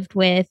you've lived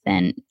with,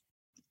 and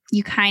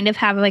you kind of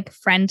have like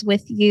friends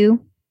with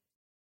you?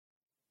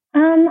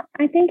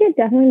 I think it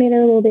definitely made it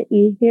a little bit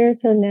easier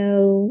to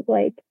know,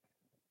 like,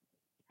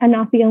 I'm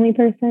not the only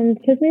person,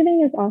 because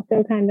moving is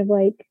also kind of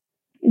like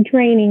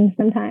draining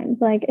sometimes.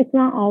 Like, it's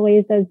not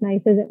always as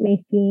nice as it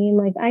may seem.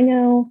 Like, I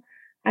know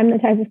I'm the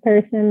type of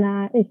person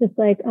that is just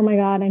like, oh my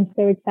God, I'm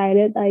so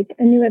excited, like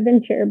a new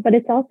adventure. But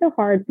it's also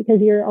hard because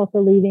you're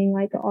also leaving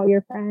like all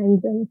your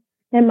friends and,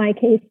 in my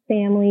case,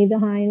 family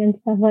behind and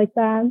stuff like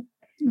that.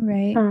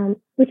 Right.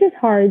 Which is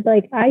hard.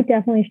 Like, I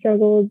definitely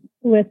struggled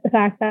with the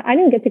fact that I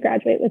didn't get to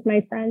graduate with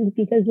my friends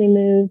because we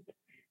moved.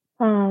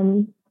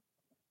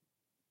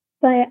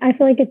 But I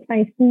feel like it's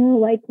nice to know,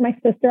 like, my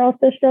sister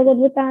also struggled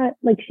with that.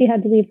 Like, she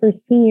had to leave her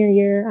senior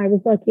year. I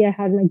was lucky I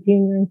had my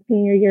junior and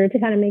senior year to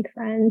kind of make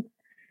friends.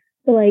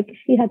 So, like,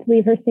 she had to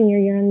leave her senior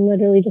year and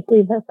literally just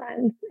leave her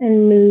friends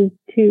and move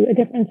to a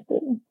different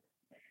school.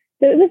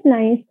 So it was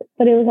nice,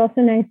 but it was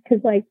also nice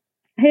because, like,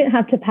 I didn't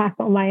have to pack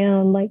on my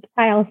own. Like,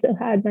 I also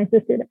had my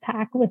sister to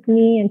pack with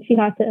me, and she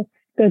got to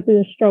go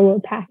through the struggle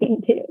of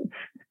packing too.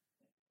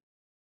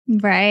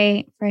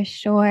 Right, for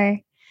sure.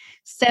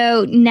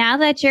 So now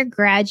that you're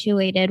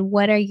graduated,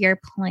 what are your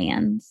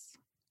plans?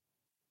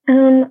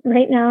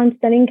 Right now, I'm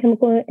studying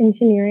chemical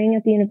engineering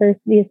at the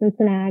University of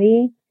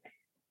Cincinnati,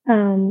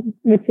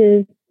 which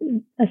is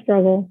a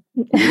struggle.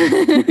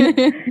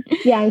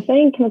 Yeah, I'm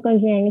studying chemical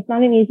engineering. It's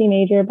not an easy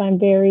major, but I'm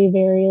very,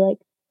 very like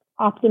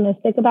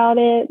optimistic about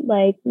it.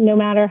 Like, no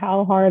matter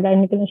how hard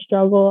I'm going to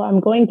struggle, I'm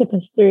going to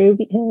push through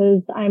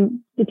because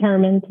I'm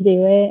determined to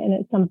do it, and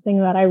it's something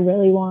that I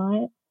really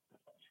want.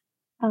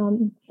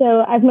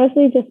 So I've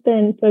mostly just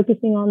been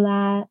focusing on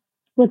that.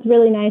 What's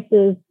really nice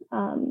is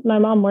my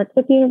mom works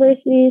at the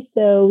university,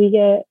 so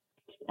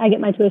I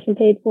get my tuition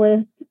paid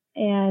for,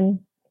 and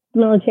the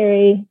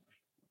military,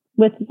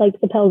 with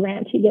like the Pell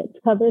Grant, she gets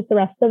covers the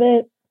rest of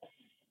it.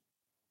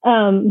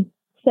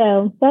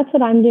 So that's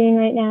what I'm doing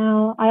right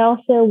now. I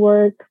also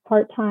work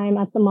part-time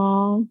at the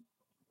mall,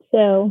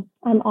 so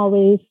I'm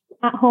always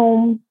at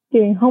home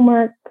doing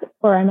homework,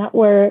 or I'm at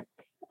work.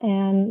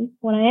 And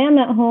when I am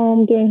at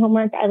home doing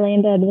homework, I lay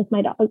in bed with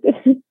my dog.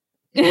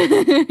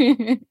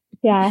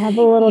 Yeah, I have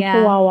a little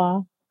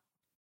Chihuahua.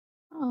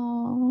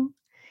 Oh,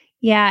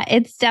 yeah,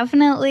 it's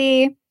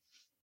definitely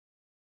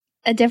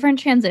a different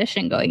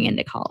transition going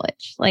into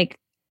college. Like,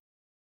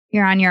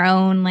 you're on your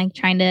own, like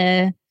trying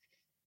to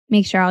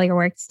make sure all your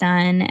work's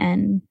done.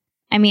 And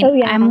I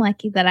mean, I'm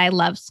lucky that I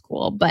love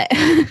school, but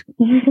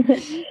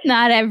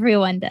not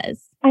everyone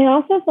does. I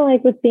also feel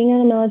like with being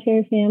in a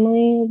military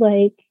family,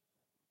 like,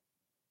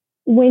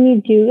 when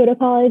you do go to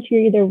college,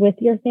 you're either with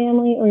your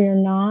family or you're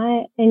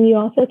not. And you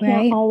also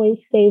can't always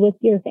stay with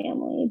your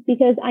family,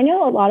 because I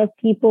know a lot of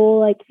people,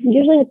 like,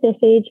 usually at this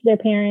age, their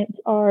parents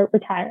are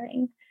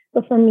retiring.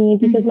 But for me,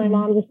 because my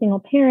mom's a single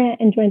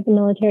parent and joined the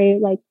military,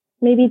 like,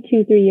 maybe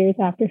 2-3 years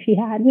after she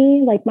had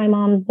me, like, my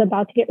mom's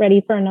about to get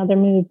ready for another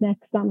move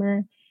next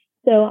summer.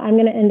 So I'm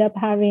going to end up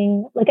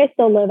having, like, I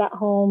still live at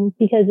home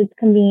because it's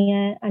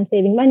convenient. I'm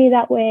saving money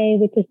that way,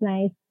 which is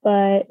nice.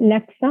 But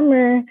next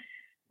summer,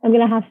 I'm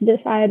going to have to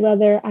decide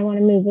whether I want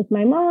to move with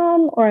my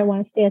mom or I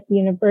want to stay at the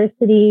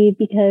university,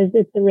 because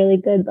it's a really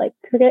good, like,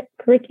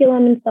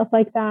 curriculum and stuff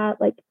like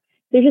that. Like,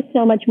 there's just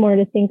so much more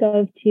to think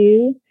of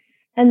too.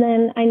 And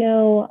then I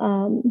know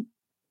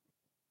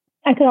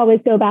I could always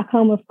go back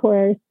home, of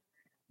course,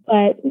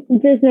 but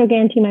there's no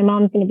guarantee my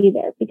mom's going to be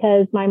there,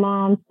 because my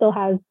mom still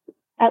has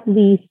at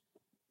least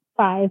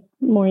 5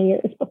 more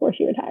years before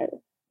she retires.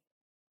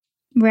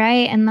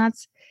 Right. And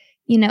that's,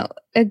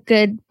 a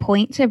good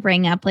point to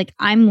bring up. Like,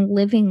 I'm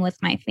living with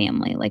my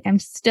family. Like, I'm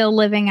still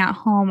living at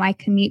home. I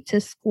commute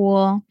to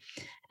school.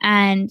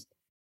 And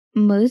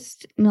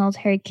most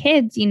military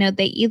kids,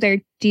 they either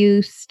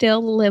do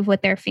still live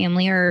with their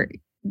family or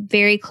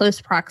very close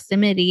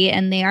proximity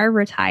and they are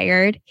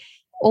retired,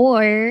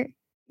 or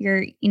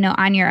you're,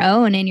 on your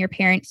own and your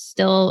parents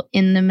still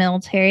in the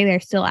military. They're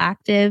still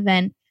active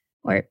and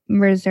or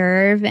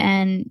reserve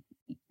and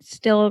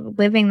still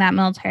living that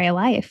military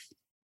life.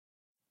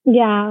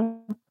 Yeah.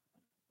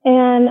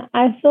 And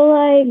I feel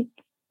like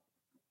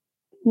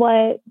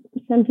what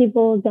some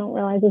people don't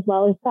realize as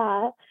well is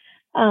that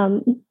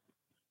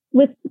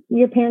with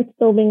your parents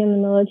still being in the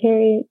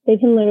military, they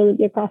can literally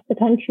be across the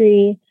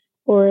country,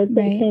 or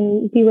they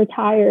can be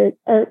retired,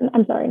 or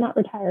I'm sorry, not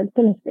retired,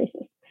 goodness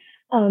gracious.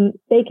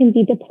 They can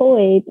be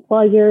deployed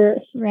while you're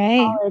in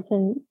college.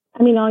 And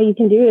I mean, all you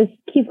can do is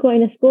keep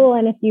going to school.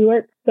 And if you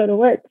work, go to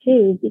work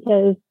too,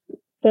 because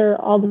they're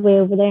all the way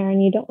over there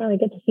and you don't really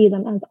get to see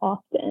them as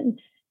often.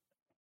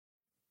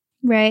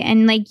 Right.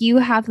 And like, you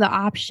have the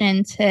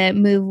option to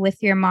move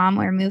with your mom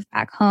or move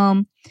back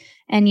home.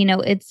 And,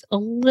 it's a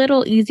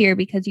little easier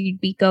because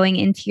you'd be going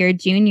into your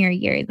junior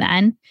year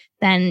than,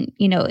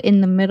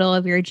 in the middle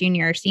of your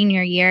junior or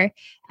senior year.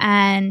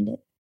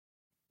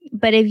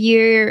 But if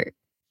your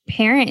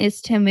parent is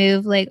to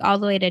move like all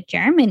the way to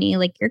Germany,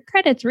 like, your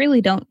credits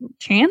really don't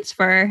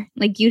transfer.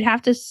 Like, you'd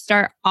have to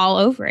start all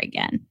over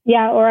again.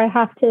 Yeah. Or I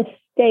have to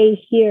stay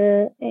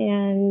here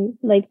and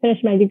like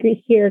finish my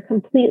degree here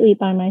completely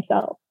by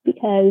myself,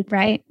 because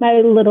Right.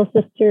 my little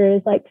sister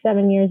is like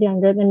 7 years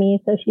younger than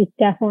me. So she's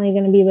definitely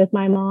going to be with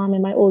my mom,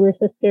 and my older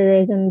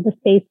sister is in the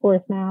Space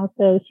Force now.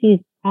 So she's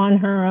on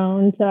her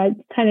own. So I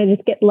kind of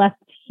just get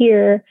left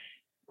here.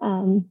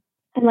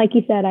 And like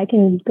you said, I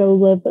can go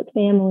live with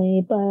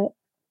family, but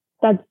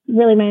that's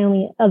really my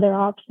only other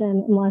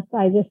option unless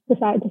I just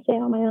decide to stay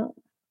on my own.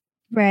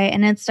 Right.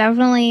 And it's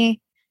definitely,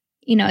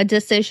 a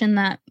decision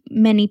that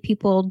many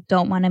people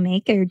don't want to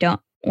make or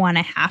don't want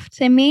to have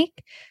to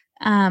make.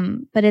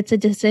 But it's a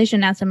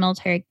decision as a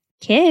military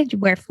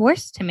kid we're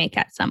forced to make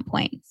at some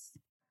points.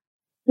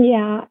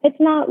 Yeah. It's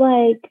not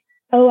like,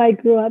 oh, I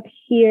grew up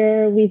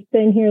here. We've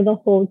been here the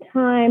whole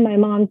time. My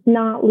mom's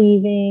not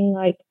leaving.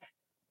 Like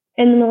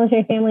in the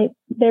military family,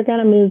 they're going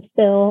to move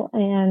still,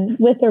 and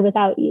with or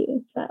without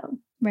you. So,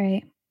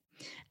 right.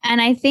 And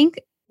I think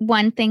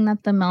one thing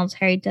that the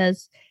military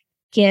does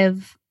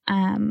give,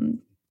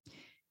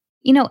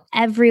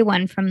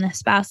 everyone from the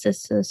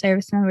spouses to the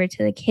service member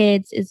to the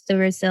kids is the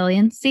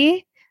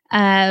resiliency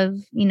of,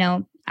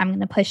 I'm going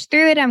to push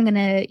through it. I'm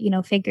going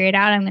to, figure it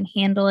out. I'm going to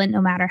handle it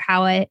no matter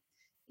how it,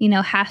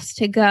 has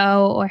to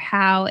go or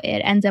how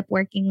it ends up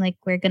working. Like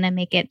we're going to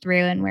make it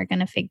through and we're going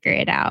to figure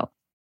it out.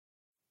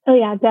 Oh,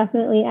 yeah,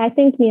 definitely. I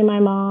think me and my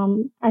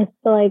mom, I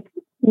feel like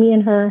me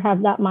and her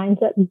have that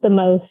mindset the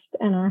most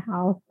in our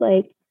house.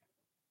 Like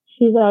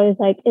she's always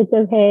like, it's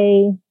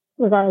okay,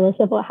 regardless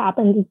of what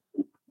happens.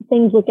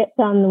 Things will get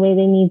done the way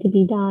they need to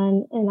be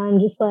done. And I'm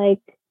just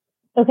like,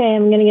 okay,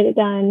 I'm going to get it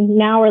done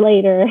now or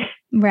later.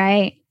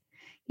 Right.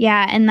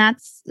 Yeah. And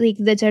that's like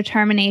the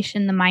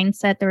determination, the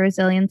mindset, the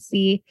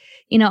resiliency,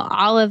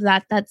 all of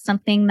that. That's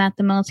something that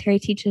the military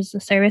teaches the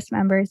service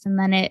members. And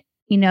then it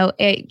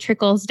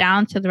trickles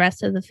down to the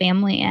rest of the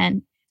family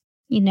and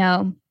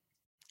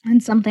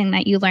something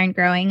that you learn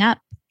growing up.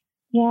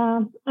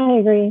 Yeah, I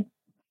agree.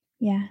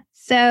 Yeah.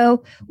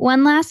 So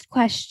one last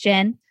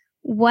question.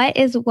 What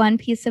is one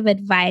piece of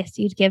advice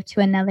you'd give to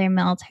another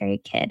military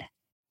kid?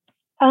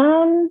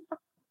 I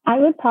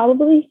would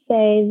probably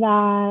say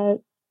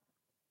that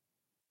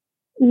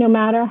no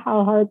matter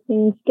how hard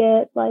things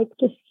get, like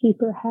just keep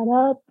your head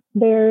up.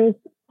 There's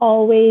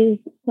always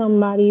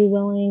somebody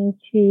willing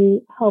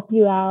to help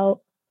you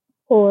out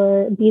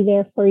or be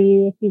there for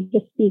you if you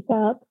just speak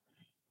up.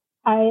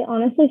 I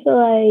honestly feel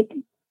like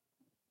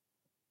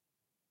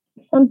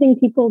something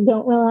people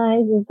don't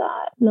realize is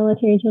that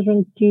military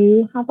children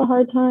do have a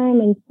hard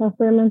time and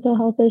suffer mental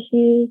health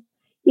issues.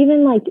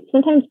 Even like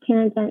sometimes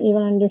parents aren't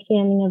even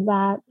understanding of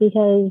that,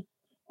 because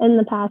in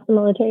the past, the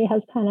military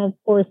has kind of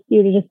forced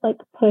you to just like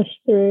push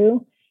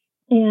through.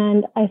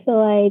 And I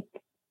feel like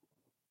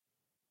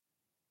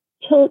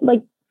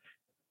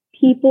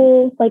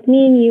people like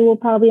me and you will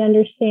probably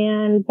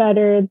understand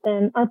better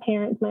than our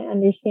parents might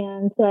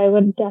understand. So I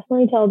would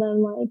definitely tell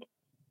them, like,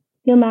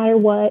 no matter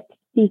what,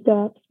 speak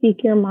up,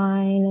 speak your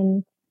mind,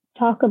 and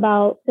talk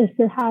about if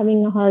you're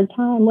having a hard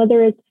time,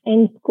 whether it's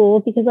in school,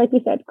 because like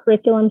we said,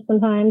 curriculum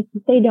sometimes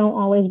they don't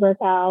always work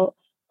out.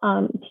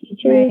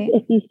 Teachers, Right.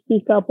 if you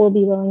speak up, will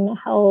be willing to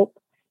help.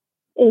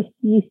 If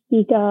you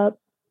speak up,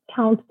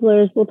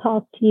 counselors will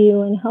talk to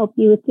you and help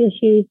you with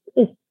issues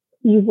if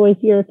you voice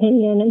your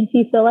opinion. And if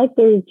you feel like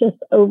they're just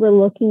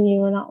overlooking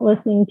you or not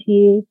listening to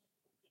you,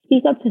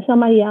 speak up to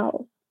somebody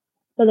else.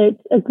 Whether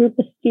it's a group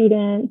of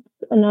students,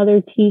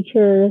 another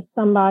teacher,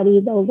 somebody,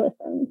 they'll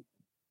listen.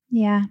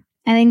 Yeah.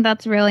 I think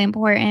that's really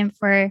important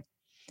for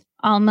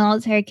all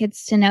military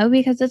kids to know,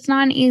 because it's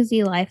not an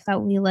easy life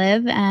that we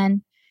live.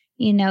 And,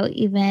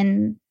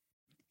 even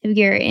if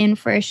you're in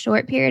for a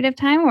short period of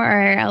time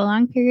or a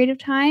long period of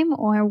time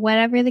or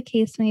whatever the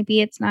case may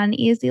be, it's not an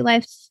easy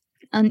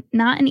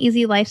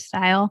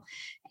lifestyle.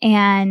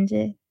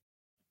 And,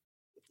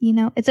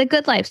 it's a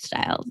good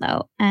lifestyle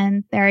though.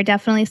 And there are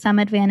definitely some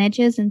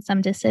advantages and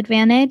some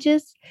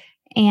disadvantages.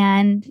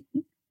 And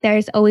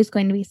there's always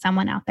going to be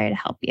someone out there to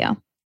help you.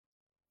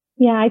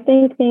 Yeah, I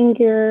think being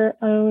your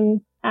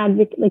own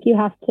advocate, like you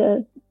have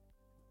to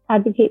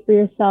advocate for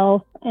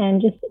yourself and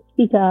just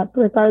speak up,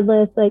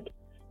 regardless like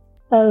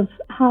of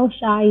how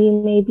shy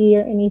you may be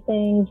or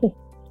anything. Just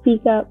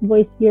speak up,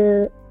 voice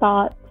your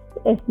thoughts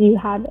if you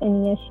have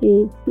any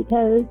issues,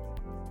 because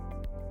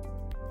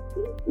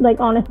like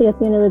honestly, at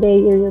the end of the day,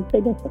 you're your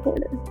biggest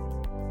supporter.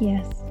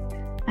 Yes,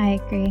 I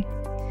agree.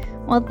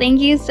 Well, thank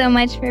you so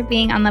much for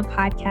being on the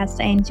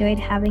podcast. I enjoyed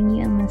having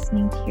you and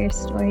listening to your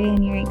story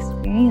and your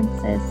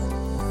experiences.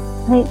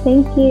 All right,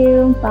 thank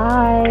you.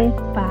 Bye.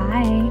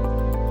 Bye.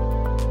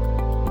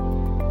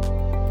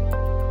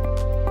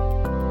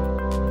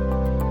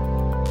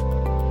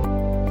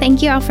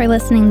 Thank you all for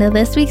listening to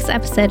this week's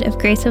episode of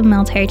Grace of a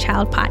Military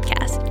Child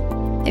podcast.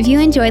 If you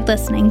enjoyed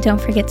listening, don't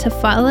forget to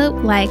follow,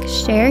 like,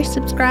 share,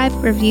 subscribe,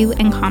 review,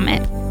 and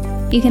comment.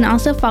 You can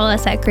also follow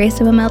us at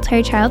Grace of a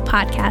Military Child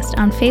podcast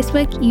on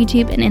Facebook,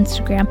 YouTube, and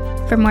Instagram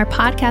for more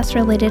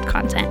podcast-related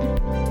content.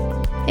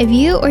 If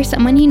you or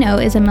someone you know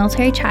is a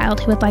military child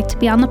who would like to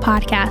be on the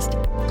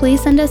podcast,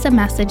 please send us a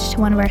message to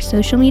one of our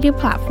social media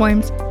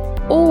platforms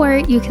or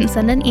you can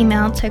send an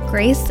email to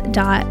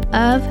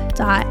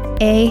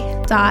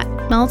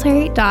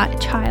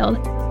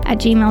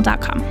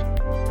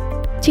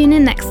grace.of.a.military.child@gmail.com. Tune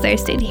in next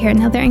Thursday to hear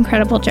another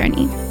incredible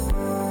journey.